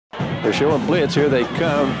They're showing blitz. Here they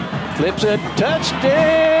come. Flips it.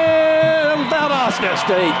 Touchdown! Valdosta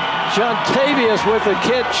State. Shontavious with the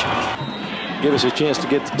catch. Give us a chance to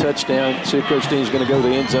get the touchdown. See if Coach Dean's going to go to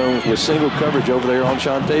the end zone with single coverage over there on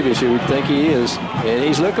Shontavious, who we think he is. And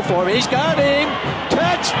he's looking for him. He's got him.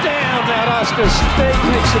 Touchdown! Valdosta State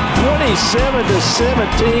makes it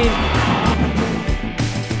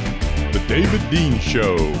 27-17. The David Dean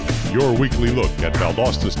Show, your weekly look at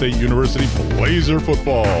Valdosta State University Blazer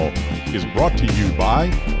football, is brought to you by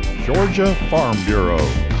Georgia Farm Bureau.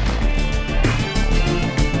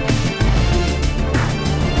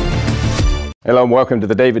 Hello and welcome to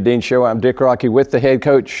the David Dean Show. I'm Dick Rocky with the head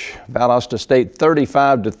coach. Valdosta State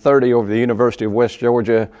 35-30 over the University of West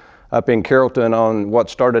Georgia up in Carrollton on what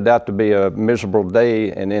started out to be a miserable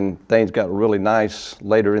day, and then things got really nice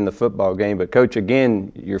later in the football game. But Coach,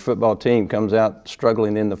 again, your football team comes out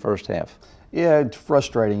struggling in the first half. Yeah, it's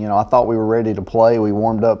frustrating. You know, I thought we were ready to play. We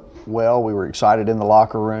warmed up well. We were excited in the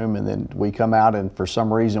locker room, and then we come out and for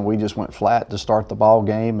some reason we just went flat to start the ball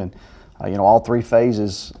game. And you know, all three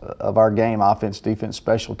phases of our game, offense, defense,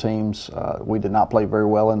 special teams, we did not play very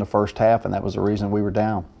well in the first half, and that was the reason we were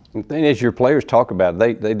down. The thing is, your players talk about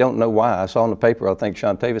it. They don't know why. I saw in the paper, I think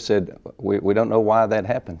Shontavious said, we don't know why that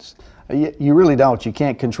happens. You really don't. You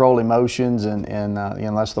can't control emotions, and you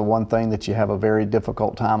know, that's the one thing that you have a very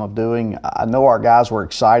difficult time of doing. I know our guys were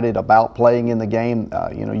excited about playing in the game.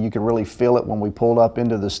 You know, you could really feel it when we pulled up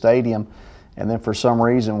into the stadium. And then for some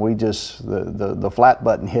reason, we just, the flat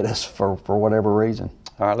button hit us for whatever reason.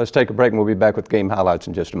 All right, let's take a break and we'll be back with game highlights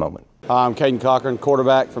in just a moment. I'm Caden Cochran,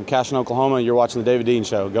 quarterback from Cashin, Oklahoma, and you're watching the David Dean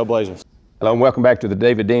Show. Go Blazers. Hello and welcome back to the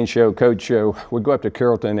David Dean Show. Coach, we go up to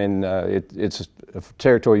Carrollton, and it's a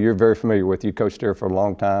territory you're very familiar with. You coached there for a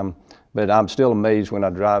long time. But I'm still amazed when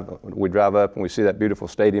we drive up and we see that beautiful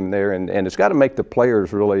stadium there, and it's got to make the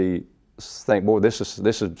players really think, boy, this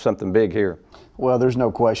is something big here. Well, there's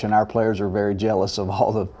no question. Our players are very jealous of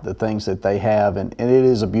all the things that they have, and it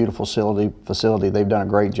is a beautiful facility. They've done a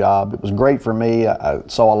great job. It was great for me. I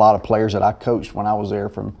saw a lot of players that I coached when I was there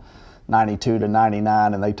from 92 to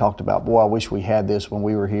 99, and they talked about, boy, I wish we had this when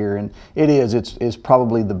we were here. And it's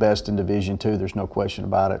probably the best in Division II. There's no question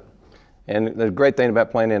about it. And the great thing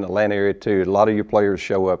about playing in the Atlanta area too, a lot of your players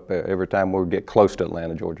show up every time we get close to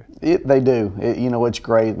Atlanta, Georgia. They do. You know, it's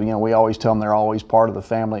great. You know, we always tell them they're always part of the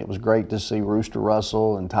family. It was great to see Rooster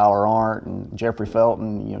Russell and Tyler Arndt and Jeffrey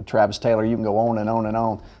Felton, you know, Travis Taylor. You can go on and on and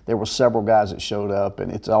on. There were several guys that showed up,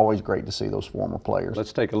 and it's always great to see those former players.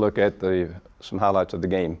 Let's take a look at some highlights of the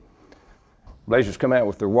game. Blazers come out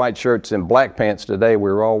with their white shirts and black pants today.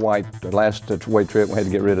 We were all white the last away trip. We had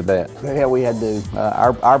to get rid of that. Yeah, we had to.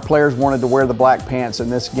 Our players wanted to wear the black pants in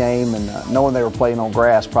this game, and knowing they were playing on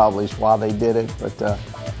grass probably is why they did it. But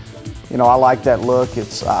you know, I like that look.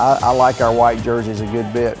 I like our white jerseys a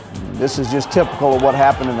good bit. This is just typical of what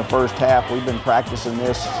happened in the first half. We've been practicing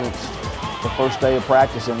this since the first day of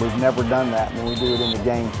practice, and we've never done that. And then we do it in the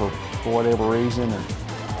game for whatever reason, and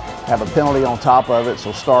have a penalty on top of it.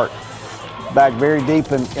 So start back very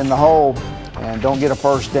deep in the hole and don't get a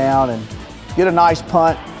first down and get a nice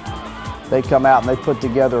punt. They come out and they put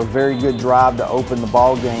together a very good drive to open the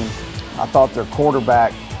ball game. I thought their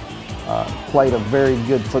quarterback played a very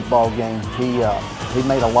good football game. He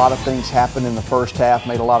made a lot of things happen in the first half,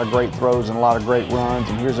 made a lot of great throws and a lot of great runs.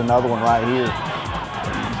 And here's another one right here.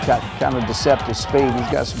 He's got kind of deceptive speed.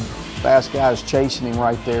 He's got some fast guys chasing him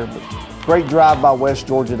right there. But great drive by West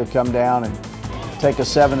Georgia to come down and take a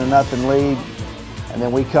 7-0 lead, and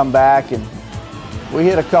then we come back and we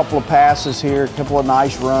hit a couple of passes here, a couple of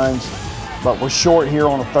nice runs, but we're short here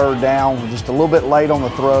on a third down. We're just a little bit late on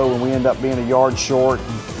the throw, and we end up being a yard short.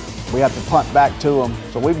 We have to punt back to them.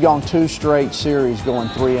 So we've gone 2 straight series going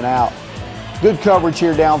 3 and out. Good coverage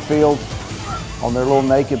here downfield on their little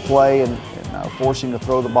naked play and forcing to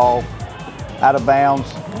throw the ball out of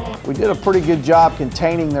bounds. We did a pretty good job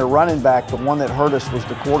containing their running back. The one that hurt us was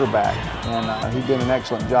the quarterback, and he did an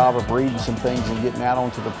excellent job of reading some things and getting out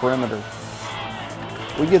onto the perimeter.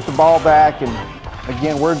 We get the ball back, and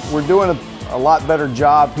again, we're doing a lot better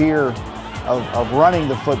job here of running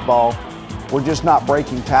the football. We're just not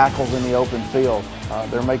breaking tackles in the open field.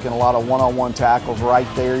 They're making a lot of one-on-one tackles right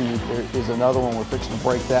there. There is another one. We're fixing to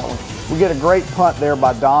break that one. We get a great punt there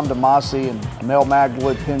by Dom DeMasi, and Mel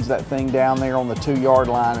Magwood pins that thing down there on the 2-yard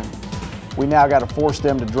line. And we now got to force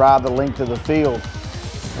them to drive the length of the field.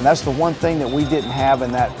 And that's the one thing that we didn't have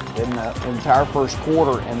in the entire first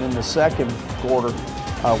quarter, and in the second quarter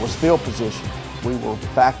was field position. We were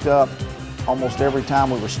backed up almost every time.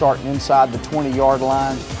 We were starting inside the 20-yard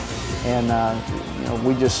line. And you know,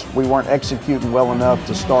 we weren't executing well enough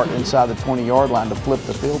to start inside the 20-yard line to flip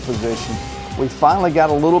the field position. We finally got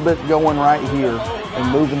a little bit going right here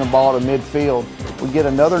and moving the ball to midfield. We get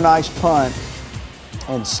another nice punt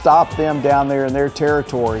and stop them down there in their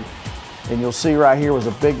territory. And you'll see right here was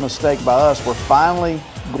a big mistake by us. We're finally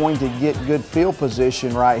going to get good field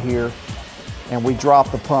position right here, and we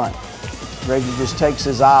drop the punt. Reggie just takes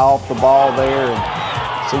his eye off the ball there,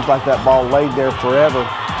 and seems like that ball laid there forever.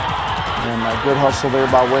 And a good hustle there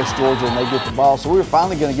by West Georgia, and they get the ball. So we were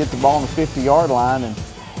finally going to get the ball on the 50-yard line,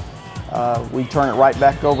 and we turn it right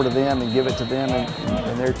back over to them and give it to them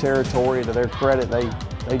in their territory. To their credit,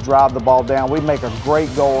 they drive the ball down. We make a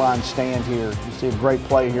great goal line stand here. You see a great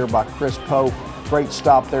play here by Chris Pope. Great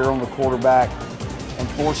stop there on the quarterback and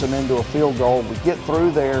force him into a field goal. We get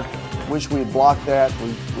through there. Wish we had blocked that.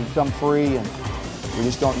 We come free, and we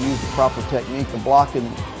just don't use the proper technique of blocking.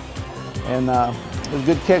 And it was a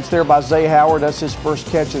good catch there by Zay Howard. That's his first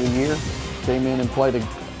catch of the year. Came in and played a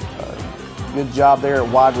good job there at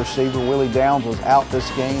wide receiver. Willie Downs was out this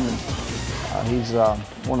game, and he's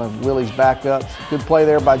one of Willie's backups. Good play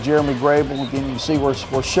there by Jeremy Grable. Again, you see we're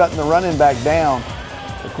shutting the running back down.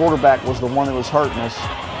 The quarterback was the one that was hurting us.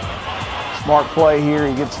 Smart play here.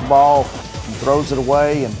 He gets the ball and throws it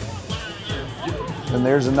away, and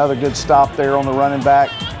there's another good stop there on the running back.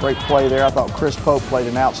 Great play there. I thought Chris Pope played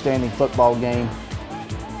an outstanding football game.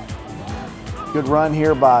 Good run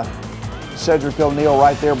here by Cedric O'Neal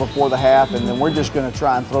right there before the half, and then we're just going to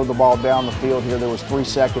try and throw the ball down the field here. There was 3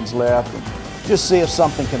 seconds left. And just see if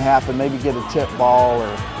something can happen, maybe get a tip ball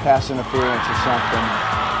or pass interference or something.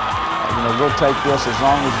 We'll take this as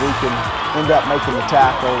long as we can end up making the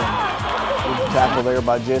tackle. And good tackle there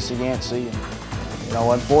by Jesse Yancey. And,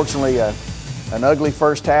 unfortunately, an ugly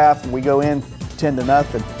first half, and we go in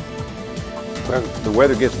 10-0. Well, the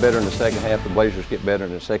weather gets better in the second half. The Blazers get better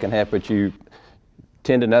in the second half, but you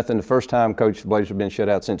 10-0. The first time, Coach, the Blazers have been shut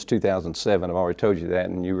out since 2007. I've already told you that,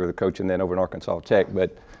 and you were the coach then over at Arkansas Tech.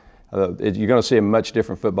 But you're going to see a much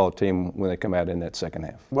different football team when they come out in that second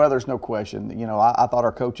half. Well, there's no question. I thought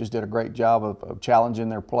our coaches did a great job of challenging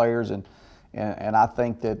their players, and I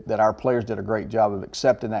think that our players did a great job of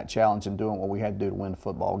accepting that challenge and doing what we had to do to win the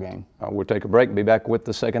football game. We'll take a break and be back with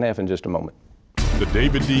the second half in just a moment. The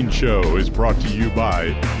David Dean Show is brought to you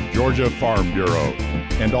by Georgia Farm Bureau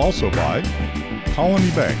and also by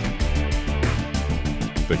Colony Bank,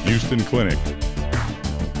 the Houston Clinic,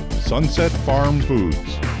 Sunset Farm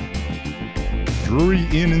Foods, Drury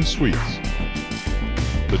Inn and Suites,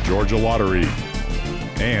 the Georgia Lottery,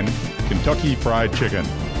 and Kentucky Fried Chicken.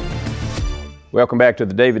 Welcome back to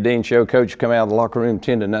the David Dean Show. Coach come out of the locker room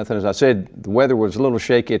 10-0. As I said, the weather was a little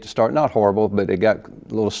shaky at the start. Not horrible, but it got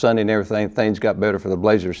a little sunny and everything. Things got better for the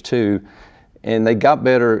Blazers too. And they got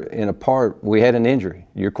better in a part. We had an injury.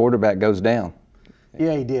 Your quarterback goes down.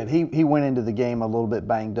 Yeah, he did. He went into the game a little bit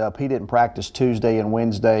banged up. He didn't practice Tuesday and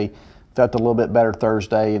Wednesday. Felt a little bit better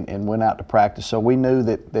Thursday and went out to practice. So we knew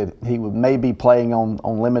that he may be playing on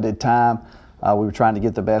limited time. We were trying to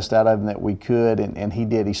get the best out of him that we could, and he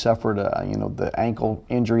did. He suffered, the ankle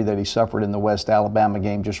injury that he suffered in the West Alabama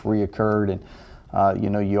game just reoccurred, and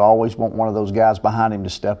you always want one of those guys behind him to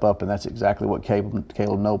step up, and that's exactly what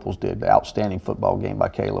Caleb Nobles did. Outstanding football game by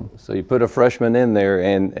Caleb. So you put a freshman in there,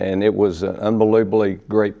 and it was an unbelievably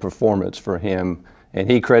great performance for him. And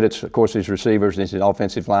he credits, of course, his receivers and his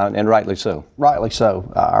offensive line, and rightly so. Rightly so.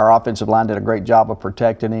 Our offensive line did a great job of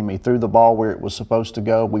protecting him. He threw the ball where it was supposed to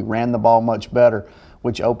go. We ran the ball much better,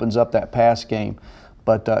 which opens up that pass game.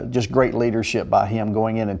 But just great leadership by him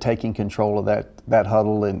going in and taking control of that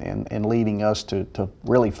huddle and leading us to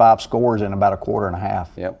really 5 scores in about a quarter and a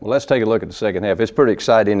half. Yeah. Well, let's take a look at the second half. It's pretty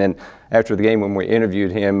exciting. And after the game when we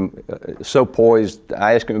interviewed him, so poised,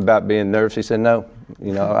 I asked him about being nervous. He said, no,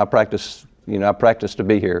 I practice to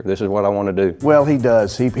be here. This is what I want to do. Well, he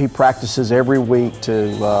does. He practices every week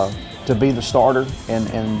to be the starter,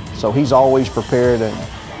 and so he's always prepared. And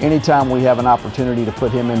anytime we have an opportunity to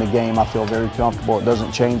put him in the game, I feel very comfortable. It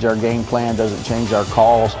doesn't change our game plan, doesn't change our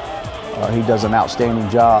calls. He does an outstanding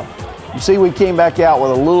job. You see, we came back out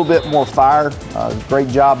with a little bit more fire. Great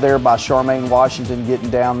job there by Charmaine Washington getting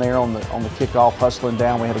down there on the kickoff, hustling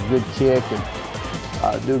down. We had a good kick and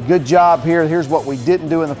do a good job here. Here's what we didn't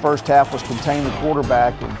do in the first half was contain the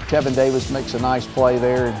quarterback, and Kevin Davis makes a nice play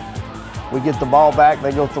there. And we get the ball back,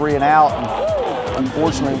 they go 3 and out, and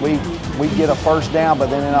unfortunately we get a first down, but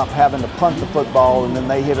then end up having to punt the football, and then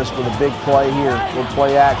they hit us with a big play here, good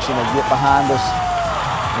play action. They get behind us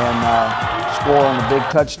and score on the big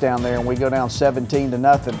touchdown there, and we go down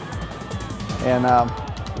 17-0. And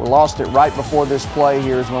we lost it right before this play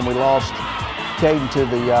here is when we lost Caden to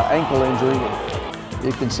the ankle injury.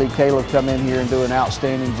 You can see Caleb come in here and do an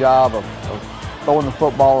outstanding job of throwing the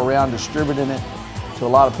football around, distributing it to a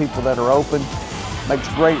lot of people that are open. Makes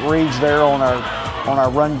great reads there on our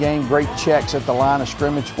run game, great checks at the line of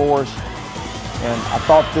scrimmage for us. And I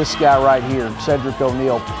thought this guy right here, Cedric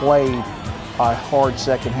O'Neal, played a hard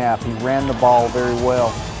second half. He ran the ball very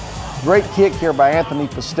well. Great kick here by Anthony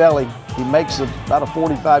Pastelli. He makes about a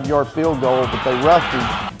 45-yard field goal, but they roughed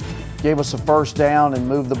him. Gave us a first down and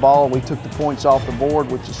moved the ball. We took the points off the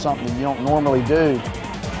board, which is something you don't normally do.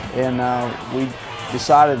 And we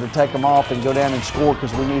decided to take them off and go down and score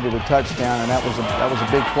because we needed a touchdown, and that was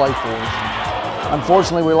a big play for us.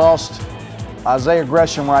 Unfortunately, we lost Isaiah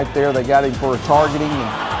Gresham right there. They got him for a targeting,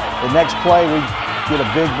 and the next play we get a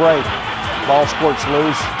big break. Ball squirts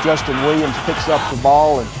loose. Justin Williams picks up the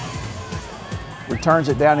ball and returns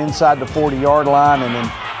it down inside the 40-yard line, and then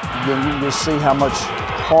again you can just see how much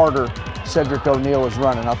harder Cedric O'Neal is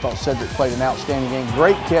running. I thought Cedric played an outstanding game.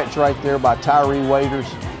 Great catch right there by Tyree Waiters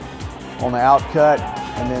on the out cut,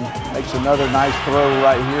 and then makes another nice throw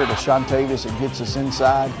right here to Shontavius. It gets us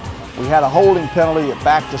inside. We had a holding penalty that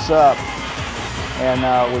backed us up, and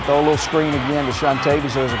with a little screen again to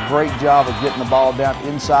Shontavius, does a great job of getting the ball down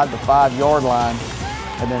inside the 5-yard line,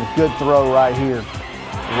 and then a good throw right here.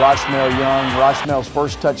 Roshmel Young, Roshmel's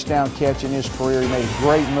first touchdown catch in his career. He made a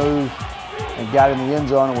great move and got in the end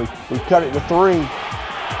zone, and we cut it to 3.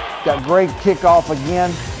 Got great kickoff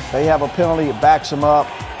again. They have a penalty, it backs them up.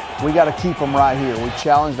 We got to keep them right here. We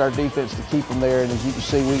challenged our defense to keep them there, and as you can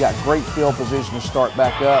see, we got great field position to start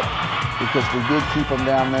back up because we did keep them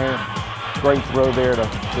down there. Great throw there to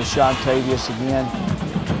Shontavius again.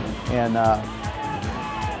 And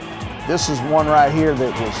this is one right here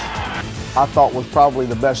that I thought was probably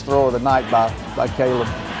the best throw of the night by Caleb.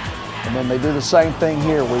 And then they do the same thing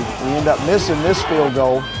here. We end up missing this field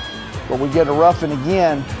goal, but we get a roughing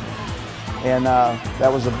again. And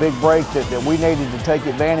that was a big break that we needed to take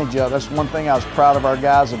advantage of. That's one thing I was proud of our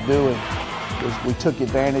guys of doing, is we took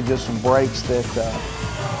advantage of some breaks that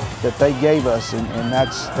they gave us, and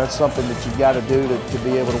that's something that you got to do to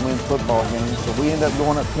be able to win football games. So we end up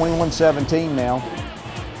going up 21-17 now.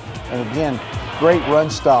 And again, great run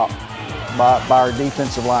stop by our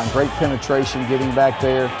defensive line. Great penetration getting back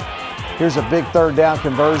there. Here's a big third down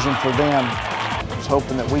conversion for them. I was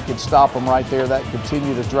hoping that we could stop them right there. That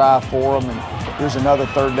continued to drive for them. And here's another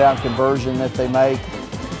third down conversion that they make.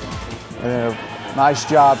 And then a nice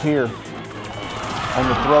job here on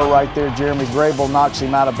the throw right there. Jeremy Grable knocks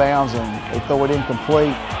him out of bounds, and they throw it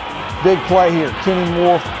incomplete. Big play here. Kenny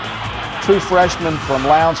Moore, true freshman from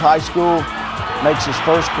Lowndes High School, makes his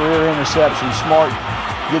first career interception. Smart,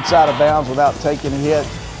 gets out of bounds without taking a hit.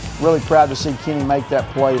 Really proud to see Kenny make that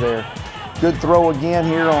play there. Good throw again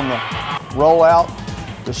here on the rollout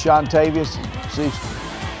to Shontavius. See,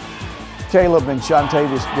 Caleb and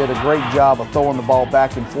Shontavius did a great job of throwing the ball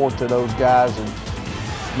back and forth to those guys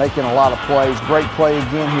and making a lot of plays. Great play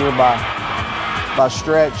again here by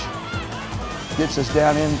Stretch. Gets us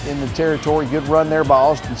down in the territory. Good run there by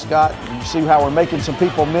Austin Scott. And you see how we're making some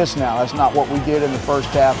people miss now. That's not what we did in the first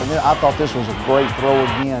half. And then I thought this was a great throw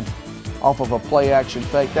again off of a play action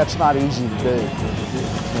fake. That's not easy to do.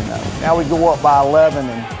 You know. Now we go up by 11,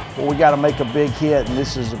 and we got to make a big hit, and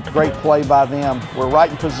this is a great play by them. We're right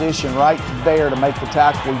in position, right there to make the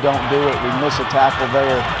tackle. We don't do it. We miss a tackle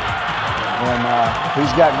there. And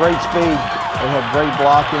he's got great speed. They have great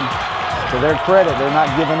blocking. To their credit, they're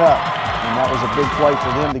not giving up. And that was a big play for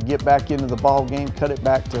them to get back into the ball game, cut it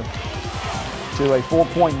back to a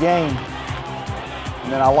 4-point game.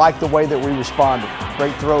 And then I like the way that we responded.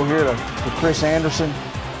 Great throw here to Chris Anderson,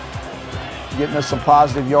 getting us some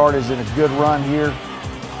positive yardage and a good run here.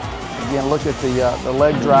 Again, look at the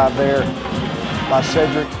leg drive there by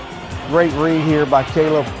Cedric. Great read here by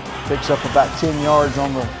Caleb. Picks up about 10 yards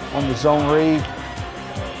on the zone read.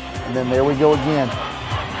 And then there we go again.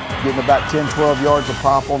 Getting about 10, 12 yards of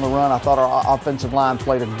pop on the run. I thought our offensive line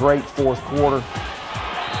played a great fourth quarter.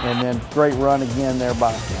 And then great run again there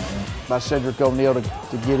by Cedric O'Neal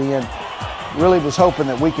to get in. Really was hoping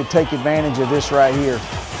that we could take advantage of this right here.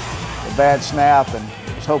 A bad snap, and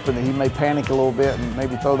was hoping that he may panic a little bit and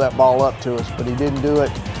maybe throw that ball up to us, but he didn't do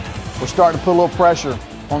it. We're starting to put a little pressure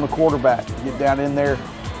on the quarterback. Get down in there.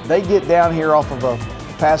 They get down here off of a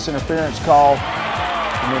pass interference call,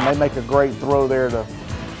 and then they make a great throw there to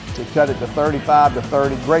cut it to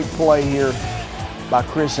 35-30. Great play here by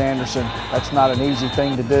Chris Anderson. That's not an easy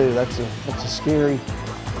thing to do. That's a scary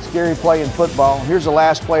play in football. Here's the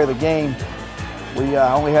last play of the game. We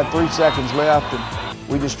only had 3 seconds left, and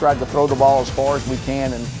we just tried to throw the ball as far as we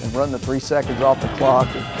can and run the 3 seconds off the clock.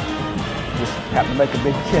 And just happened to make a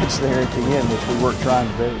big catch there at the end, which we weren't trying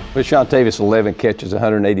to do. Well, Sean 11 catches,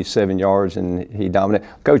 187 yards, and he dominated.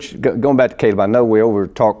 Coach, going back to Caleb, I know we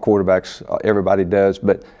over-talk quarterbacks, everybody does,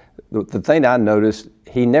 but the thing I noticed,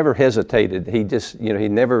 he never hesitated. He just, he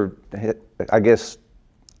never, I guess,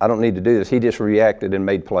 I don't need to do this. He just reacted and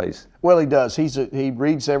made plays. Well, he does. He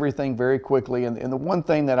reads everything very quickly. And the one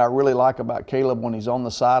thing that I really like about Caleb when he's on the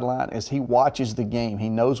sideline is he watches the game. He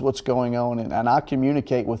knows what's going on, and I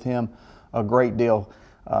communicate with him a great deal.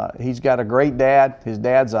 He's got a great dad. His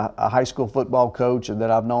dad's a high school football coach that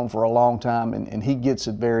I've known for a long time, and he gets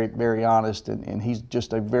it very, very honest, and he's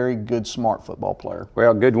just a very good, smart football player.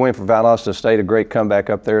 Well, good win for Valdosta State, a great comeback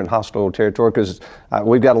up there in hostile territory, because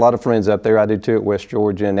we've got a lot of friends up there. I do too at West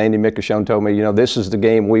Georgia, and Andy Mickashone told me, this is the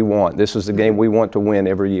game we want. This is the game we want to win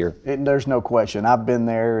every year. There's no question. I've been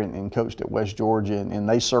there and coached at West Georgia, and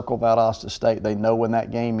they circle Valdosta State. They know when that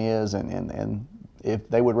game is, and if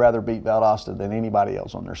they would rather beat Valdosta than anybody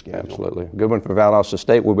else on their schedule. Absolutely. Good one for Valdosta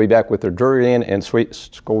State. We'll be back with the Drury Inn and Suite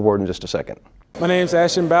scoreboard in just a second. My name's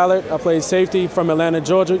Ashton Ballard. I play safety from Atlanta,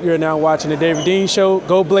 Georgia. You're now watching the David Dean Show.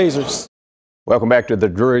 Go Blazers. Welcome back to the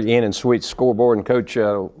Drury Inn and Suite scoreboard. And Coach,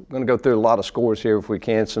 we're going to go through a lot of scores here if we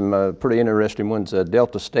can. Some pretty interesting ones.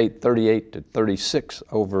 Delta State 38-36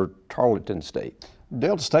 over Tarleton State.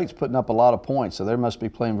 Delta State's putting up a lot of points, so they must be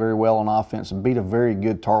playing very well on offense and beat a very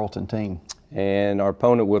good Tarleton team. And our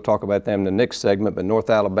opponent, we'll talk about them in the next segment, but North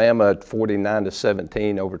Alabama at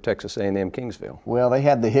 49-17 over Texas A&M Kingsville. Well, they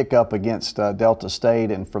had the hiccup against Delta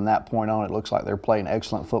State, and from that point on, it looks like they're playing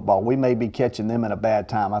excellent football. We may be catching them at a bad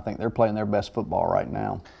time. I think they're playing their best football right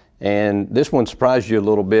now. And this one surprised you a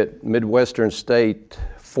little bit. Midwestern State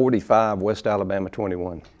 45, West Alabama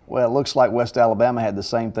 21. Well, it looks like West Alabama had the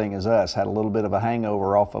same thing as us, had a little bit of a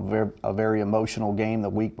hangover off of a very emotional game the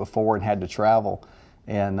week before and had to travel.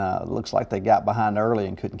 And it looks like they got behind early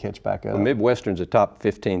and couldn't catch back up. Well, Midwestern's a top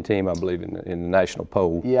 15 team, I believe, in the national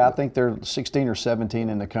poll. Yeah, I think they're 16 or 17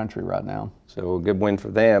 in the country right now. So a good win for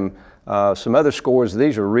them. Some other scores,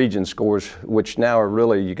 these are region scores, which now are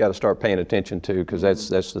really, you got to start paying attention to, because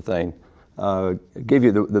that's the thing. Give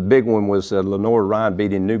you the big one was Lenore Ryan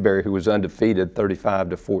beating Newberry, who was undefeated,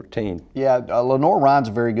 35-14. Yeah, Lenore Ryan's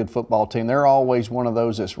a very good football team. They're always one of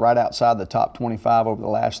those that's right outside the top 25 over the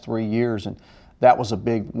last 3 years, and that was a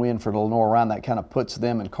big win for Lenore Ryan. That kind of puts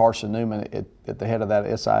them and Carson Newman at the head of that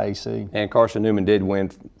SIAC. And Carson Newman did win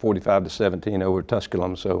 45-17 over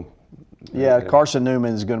Tusculum, so. Yeah, Carson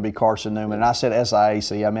Newman is going to be Carson Newman. And I said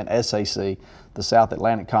SIAC, I meant SAC, the South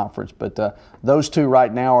Atlantic Conference. But those two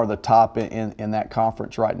right now are the top in that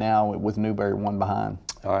conference right now, with Newberry one behind.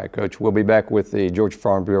 All right, Coach, we'll be back with the Georgia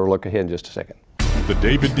Farm Bureau look ahead in just a second. The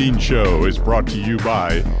David Dean Show is brought to you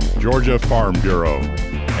by Georgia Farm Bureau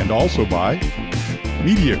and also by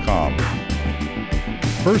Mediacom,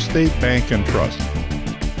 First State Bank and Trust,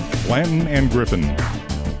 Blanton and Griffin,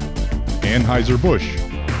 Anheuser-Busch,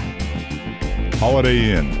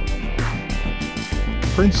 Holiday Inn,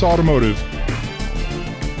 Prince Automotive,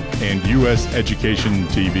 and U.S. Education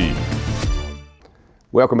TV.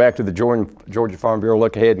 Welcome back to the Georgia Farm Bureau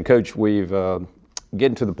look ahead. And Coach, we've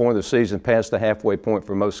getting to the point of the season, past the halfway point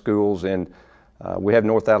for most schools, and we have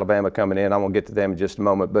North Alabama coming in. I'm going to get to them in just a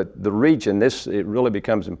moment. But the region, it really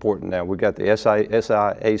becomes important now. We've got the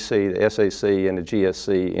SIAC, the SAC, and the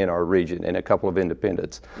GSC in our region, and a couple of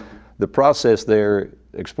independents. The process there,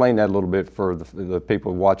 explain that a little bit for the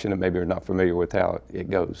people watching it maybe are not familiar with how it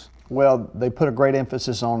goes. Well, they put a great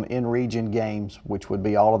emphasis on in-region games, which would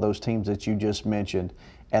be all of those teams that you just mentioned.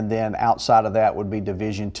 And then outside of that would be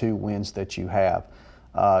Division II wins that you have.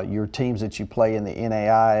 Your teams that you play in the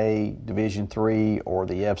NAIA, Division III, or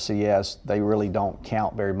the FCS, they really don't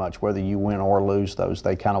count very much, whether you win or lose those.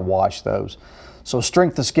 They kind of wash those. So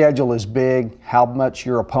strength of schedule is big. How much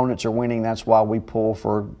your opponents are winning, that's why we pull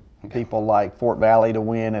for people like Fort Valley to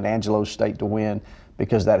win and Angelo State to win,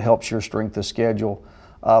 because that helps your strength of schedule.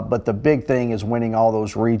 But the big thing is winning all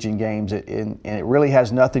those region games, and it really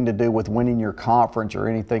has nothing to do with winning your conference or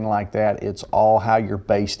anything like that. It's all how you're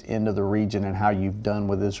based into the region and how you've done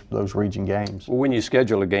with those region games. Well, when you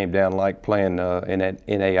schedule a game down like playing in an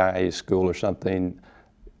NAIA school or something,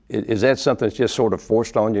 is that something that's just sort of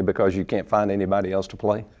forced on you because you can't find anybody else to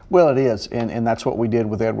play? Well, it is, and that's what we did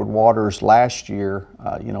with Edward Waters last year.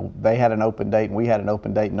 They had an open date and we had an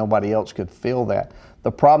open date, and nobody else could fill that.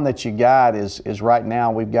 The problem that you got is right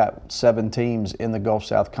now we've got 7 teams in the Gulf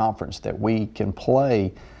South Conference that we can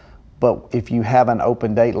play, but if you have an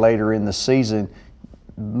open date later in the season,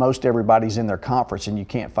 most everybody's in their conference and you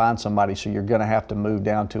can't find somebody, so you're going to have to move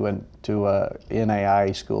down to a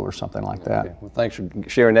NAIA school or something like that. Okay. Well, thanks for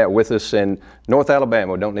sharing that with us. And North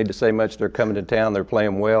Alabama, don't need to say much. They're coming to town. They're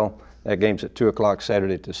playing well. That game's at 2 o'clock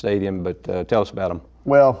Saturday at the stadium, but tell us about them.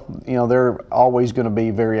 Well, you know, they're always going to be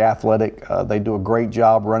very athletic. They do a great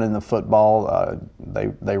job running the football.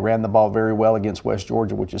 They ran the ball very well against West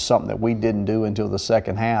Georgia, which is something that we didn't do until the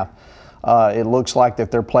second half. It looks like that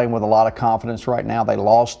they're playing with a lot of confidence right now. They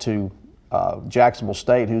lost to Jacksonville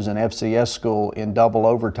State, who's an FCS school, in double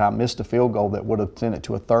overtime, missed a field goal that would have sent it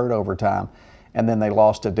to a third overtime, and then they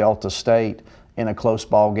lost to Delta State in a close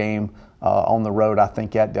ball game on the road, I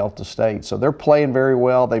think, at Delta State. So they're playing very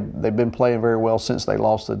well. They've been playing very well since they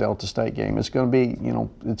lost the Delta State game. It's going to be, you know,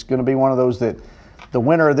 it's going to be one of those that the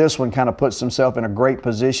winner of this one kind of puts themselves in a great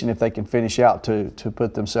position if they can finish out to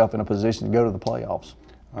put themselves in a position to go to the playoffs.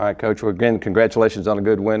 All right, Coach. Well, again, congratulations on a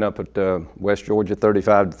good win up at West Georgia,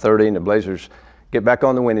 35-30, and the Blazers get back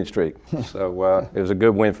on the winning streak. So it was a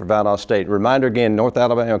good win for Valdosta State. Reminder again, North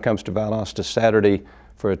Alabama comes to Valdosta Saturday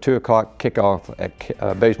for a 2 o'clock kickoff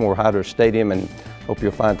at Bazemore Hydro Stadium, and hope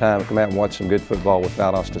you'll find time to come out and watch some good football with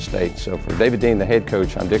Valdosta State. So for David Dean, the head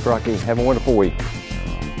coach, I'm Dick Rocky. Have a wonderful week.